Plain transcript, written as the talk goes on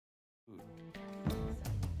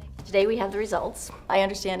Today we have the results. I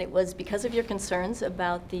understand it was because of your concerns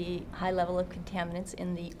about the high level of contaminants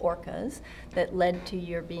in the orcas that led to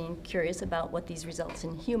your being curious about what these results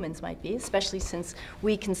in humans might be, especially since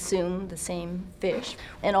we consume the same fish.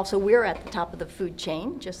 And also we're at the top of the food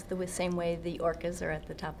chain, just the same way the orcas are at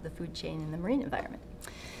the top of the food chain in the marine environment.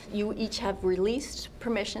 You each have released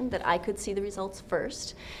permission that I could see the results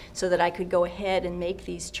first so that I could go ahead and make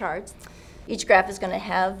these charts. Each graph is going to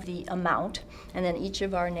have the amount, and then each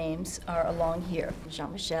of our names are along here.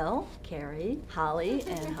 Jean-Michel, Carrie, Holly,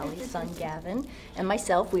 and Holly's son Gavin, and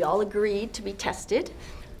myself, we all agreed to be tested.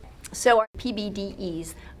 So our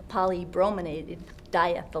PBDEs, polybrominated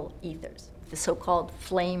diethyl ethers, the so-called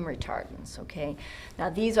flame retardants, okay? Now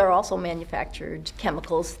these are also manufactured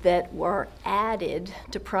chemicals that were added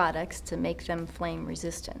to products to make them flame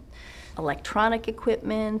resistant. Electronic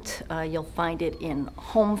equipment, you'll find it in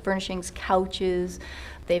home furnishings, couches.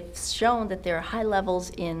 They've shown that there are high levels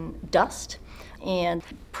in dust, and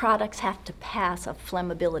products have to pass a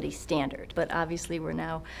flammability standard. But obviously we're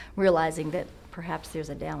now realizing that perhaps there's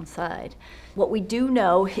a downside. What we do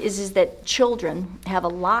know is that children have a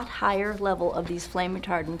lot higher level of these flame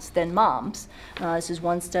retardants than moms. This is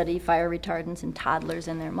one study, fire retardants in toddlers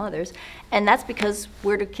and their mothers. And that's because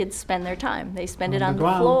where do kids spend their time? They spend it on the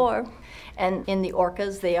floor. And in the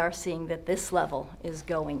orcas, they are seeing that this level is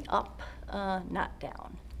going up, not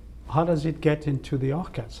down. How does it get into the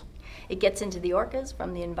orcas? It gets into the orcas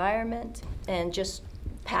from the environment and just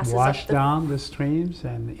passes Wash up down the streams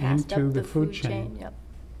and into the food chain. Yep.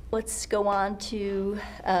 Let's go on to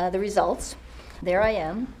the results. There I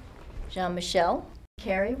am. Jean-Michel.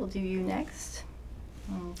 Carrie, we'll do you next.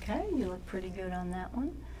 Okay, you look pretty good on that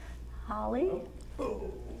one. Holly.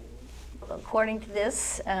 According to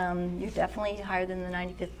this, you're definitely higher than the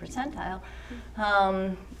 95th percentile.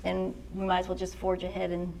 And we might as well just forge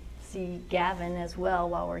ahead and see Gavin as well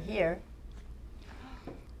while we're here.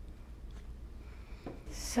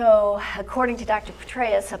 So, according to Dr.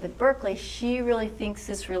 Petraeus up at Berkeley, she really thinks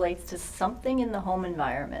this relates to something in the home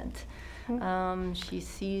environment. She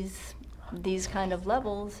sees these kind of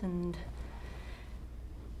levels, and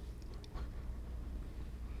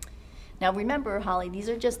now remember, Holly, these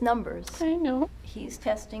are just numbers. I know. He's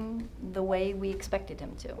testing the way we expected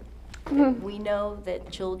him to. We know that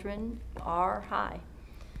children are high.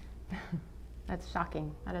 That's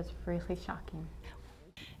shocking. That is really shocking.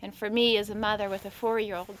 And for me, as a mother with a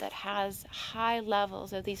 4-year-old that has high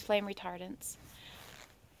levels of these flame retardants,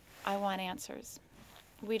 I want answers.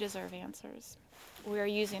 We deserve answers. We are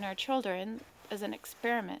using our children as an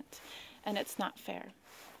experiment, and it's not fair.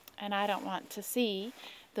 And I don't want to see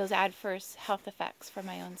those adverse health effects for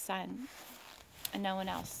my own son, and no one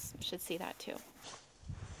else should see that too.